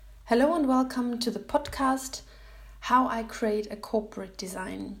Hello and welcome to the podcast, How I Create a Corporate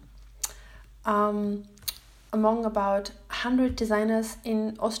Design. Among about 100 designers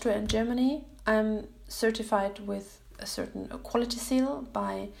in Austria and Germany, I'm certified with a certain quality seal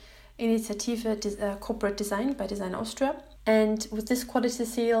by Initiative Corporate Design by Design Austria. And with this quality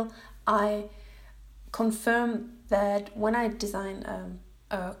seal, I confirm that when I design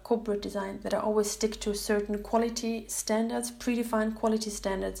a corporate design, that I always stick to certain quality standards, predefined quality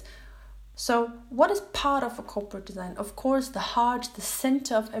standards. So what is part of a corporate design? Of course, the heart, the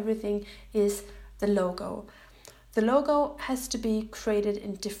center of everything is the logo. The logo has to be created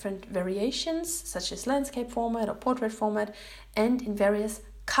in different variations, such as landscape format or portrait format, and in various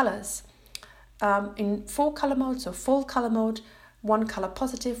colors. In 4 color modes, so full color mode, 1 color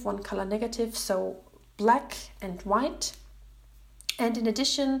positive, 1 color negative, so black and white. And in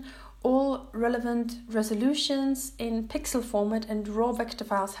addition, all relevant resolutions in pixel format and raw vector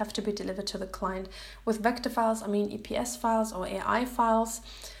files have to be delivered to the client. With vector files, I mean EPS files or AI files.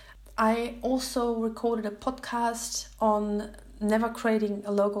 I also recorded a podcast on never creating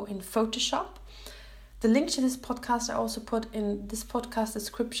a logo in Photoshop. The link to this podcast I also put in this podcast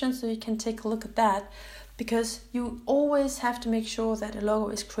description, so you can take a look at that, because you always have to make sure that a logo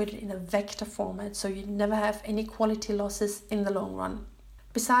is created in a vector format, so you never have any quality losses in the long run.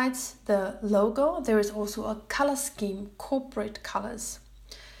 Besides the logo, there is also a color scheme, corporate colors.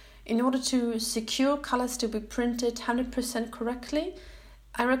 In order to secure colors to be printed 100% correctly,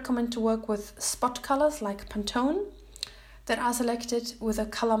 I recommend to work with spot colors like Pantone that are selected with a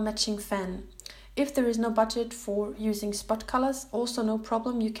color matching fan. If there is no budget for using spot colors, also no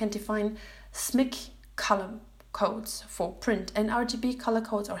problem, you can define SMIC color codes for print and RGB color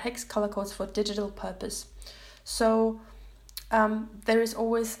codes or hex color codes for digital purpose. So there is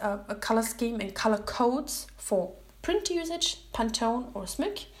always a color scheme and color codes for print usage, Pantone or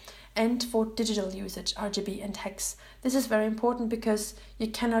SMIC, and for digital usage, RGB and hex. This is very important because you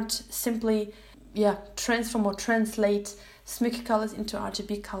cannot simply transform or translate SMIC colors into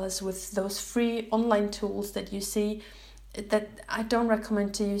RGB colors with those free online tools that you see. That I don't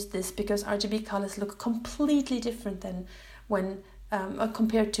recommend to use this, because RGB colors look completely different than when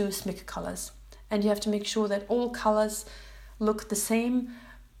compared to SMIC colors. And you have to make sure that all colors look the same,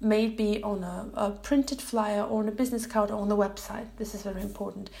 maybe on a printed flyer or on a business card or on the website. This is very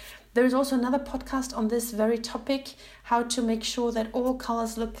important. There is also another podcast on this very topic, how to make sure that all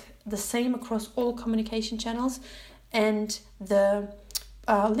colors look the same across all communication channels. And the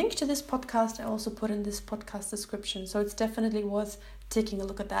link to this podcast I also put in this podcast description. So it's definitely worth taking a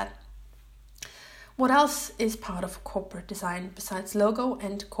look at that. What else is part of corporate design besides logo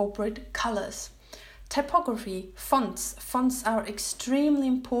and corporate colors? Typography, fonts. Fonts are extremely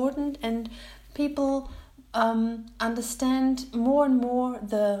important, and people understand more and more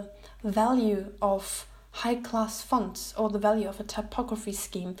the value of high-class fonts or the value of a typography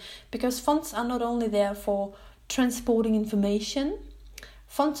scheme, because fonts are not only there for transporting information,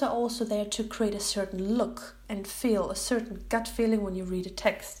 fonts are also there to create a certain look and feel, a certain gut feeling when you read a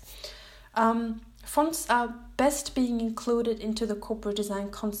text. Fonts are best being included into the corporate design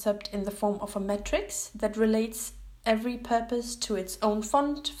concept in the form of a matrix that relates every purpose to its own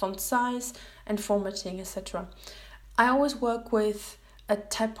font size, and formatting, etc. I always work with a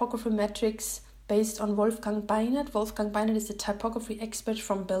typography matrix based on Wolfgang Beinert. Wolfgang Beinert is a typography expert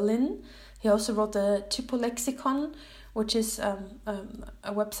from Berlin. He also wrote the Typolexikon, which is a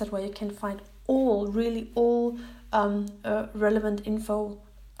website where you can find all relevant info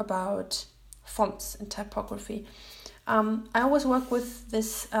about fonts and typography. I always work with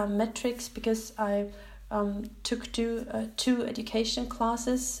this matrix because I took two education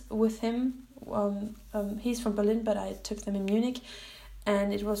classes with him. He's from Berlin, but I took them in Munich,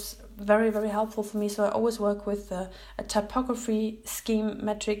 and it was very, very helpful for me. So I always work with a typography scheme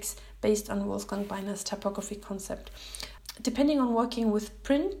matrix based on Wolfgang Beinert's typography concept. Depending on working with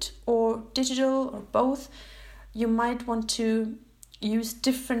print or digital or both, you might want to use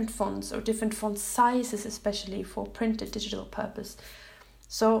different fonts or different font sizes, especially for print and digital purpose.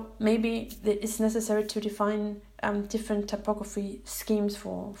 So maybe it's necessary to define different typography schemes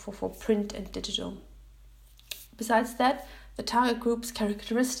for print and digital. Besides that, the target group's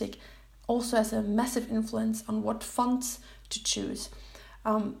characteristic also has a massive influence on what fonts to choose.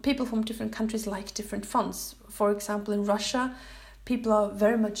 People from different countries like different fonts. For example, in Russia, people are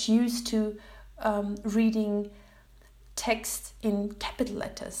very much used to reading text in capital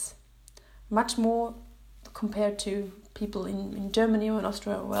letters, much more compared to people in Germany or in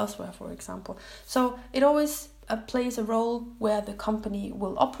Austria or elsewhere, for example. So it always plays a role where the company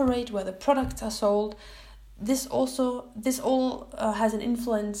will operate, where the products are sold. this all has an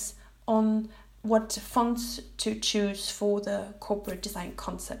influence on what fonts to choose for the corporate design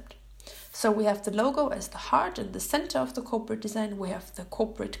concept. So we have the logo as the heart and the center of the corporate design. We have the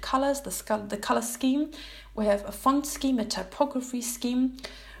corporate colors, the color scheme. We have a font scheme, a typography scheme.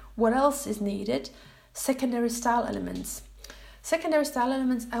 What else is needed? Secondary style elements. Secondary style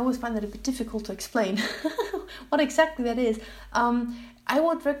elements, I always find that a bit difficult to explain what exactly that is. I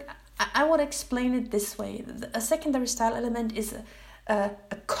would explain it this way. A secondary style element is a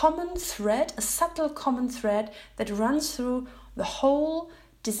common thread, a subtle common thread that runs through the whole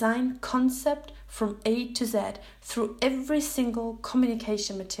design concept from A to Z, through every single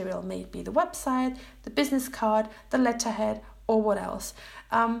communication material, may it be the website, the business card, the letterhead, or what else.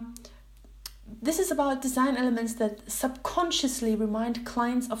 This is about design elements that subconsciously remind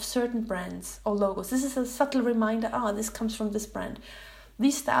clients of certain brands or logos. This is a subtle reminder, this comes from this brand.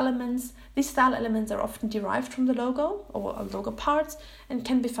 These style elements are often derived from the logo or logo parts and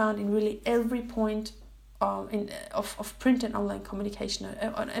can be found in really every point of print and online communication,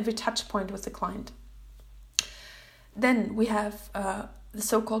 on every touch point with the client. Then we have the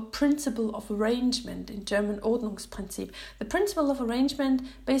so-called principle of arrangement, in German Ordnungsprinzip. The principle of arrangement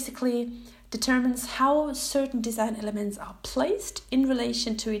basically determines how certain design elements are placed in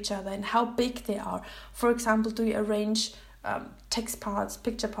relation to each other and how big they are. For example, do you arrange text parts,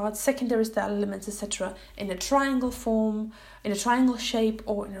 picture parts, secondary style elements, etc. in a triangle form, in a triangle shape,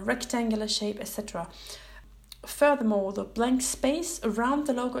 or in a rectangular shape, etc. Furthermore, the blank space around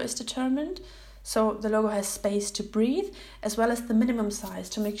the logo is determined, so the logo has space to breathe, as well as the minimum size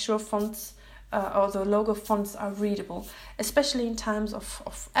to make sure fonts or the logo fonts are readable. Especially in times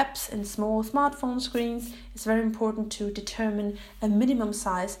of apps and small smartphone screens, it's very important to determine a minimum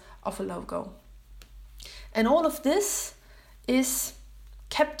size of a logo. And all of this is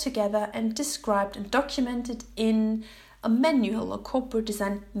kept together and described and documented in a manual, a corporate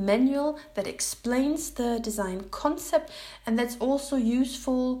design manual that explains the design concept, and that's also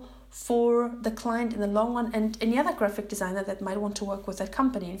useful for the client in the long run and any other graphic designer that might want to work with that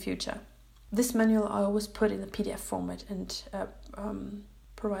company in future. This manual I always put in a PDF format and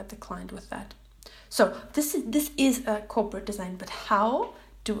provide the client with that. So this is a corporate design, but how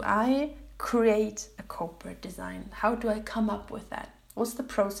do I create a corporate design? How do I come up with that? What's the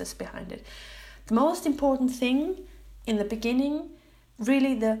process behind it? The most important thing in the beginning,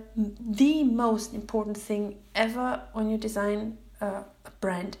 really the most important thing ever when you design a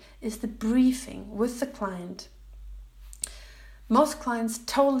brand, is the briefing with the client. Most clients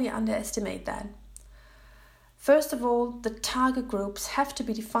totally underestimate that. First of all, the target groups have to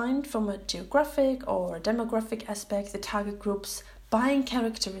be defined from a geographic or a demographic aspect. The target groups' buying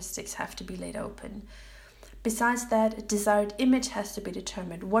characteristics have to be laid open. Besides that, a desired image has to be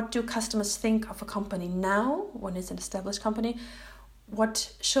determined. What do customers think of a company now, when it's an established company?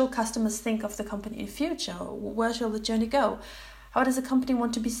 What shall customers think of the company in future? Where shall the journey go? How does a company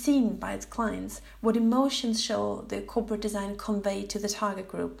want to be seen by its clients? What emotions shall the corporate design convey to the target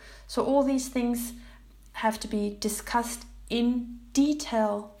group? So all these things have to be discussed in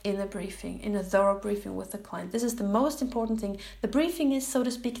detail in a briefing, in a thorough briefing with the client. This is the most important thing. The briefing is, so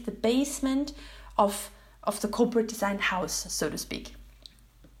to speak, the basement of the corporate design house, so to speak.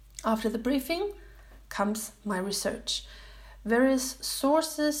 After the briefing comes my research. Various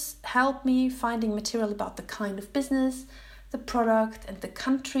sources help me finding material about the kind of business, the product and the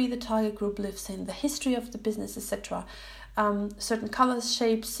country the target group lives in, the history of the business, etc. Certain colors,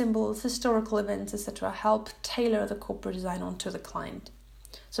 shapes, symbols, historical events, etc. help tailor the corporate design onto the client.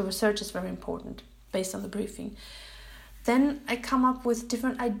 So research is very important based on the briefing. Then I come up with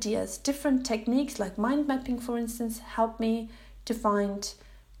different ideas, different techniques like mind mapping, for instance, help me to find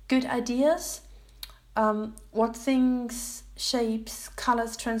good ideas. What things, shapes,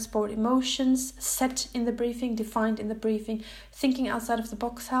 colors, transport, emotions set in the briefing, defined in the briefing. Thinking outside of the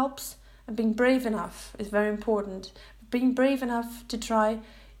box helps, and being brave enough is very important. Being brave enough to try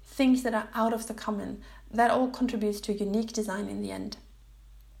things that are out of the common. That all contributes to a unique design in the end.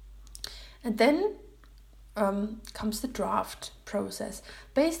 And then comes the draft process.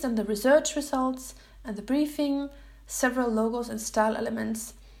 Based on the research results and the briefing, several logos and style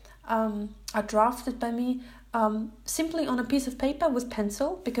elements are drafted by me simply on a piece of paper with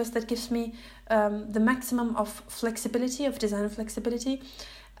pencil, because that gives me the maximum of flexibility, of design flexibility.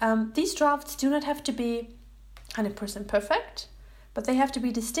 These drafts do not have to be 100% perfect, but they have to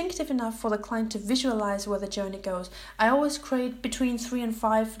be distinctive enough for the client to visualize where the journey goes. I always create between 3 and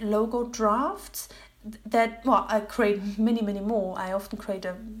 5 logo drafts I create many more. I often create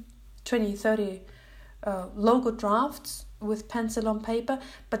 20, 30 logo drafts with pencil on paper,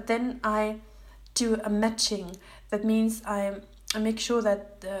 but then I do a matching. That means I make sure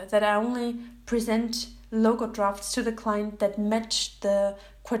that I only present logo drafts to the client that match the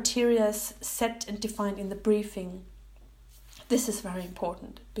criteria set and defined in the briefing. This is very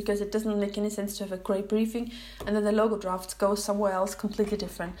important because it doesn't make any sense to have a great briefing and then the logo drafts go somewhere else completely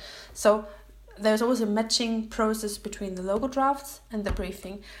different. So there's always a matching process between the logo drafts and the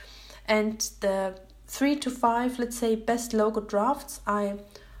briefing. And the 3 to 5, let's say, best logo drafts, I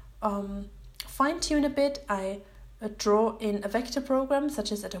fine-tune a bit. I draw in a vector program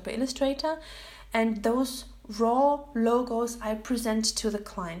such as Adobe Illustrator, and those raw logos I present to the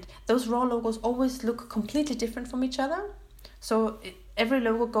client. Those raw logos always look completely different from each other. So every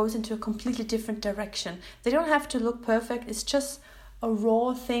logo goes into a completely different direction. They don't have to look perfect. It's just a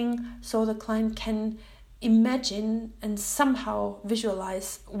raw thing so the client can imagine and somehow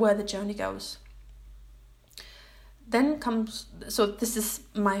visualize where the journey goes. So this is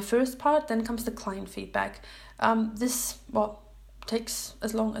my first part, then comes the client feedback. This takes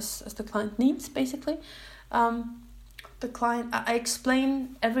as long as the client needs, basically. I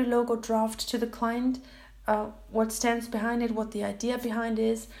explain every logo draft to the client, what stands behind it, what the idea behind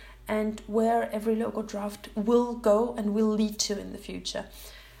is, and where every logo draft will go and will lead to in the future.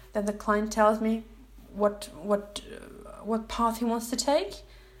 Then the client tells me what path he wants to take,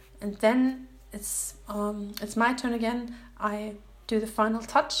 and then it's my turn again. I do the final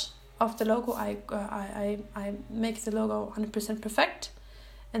touch of the logo. I make the logo 100% perfect,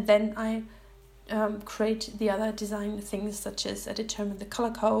 and then I create the other design things such as I determine the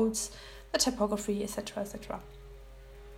color codes, the typography, etc., etc.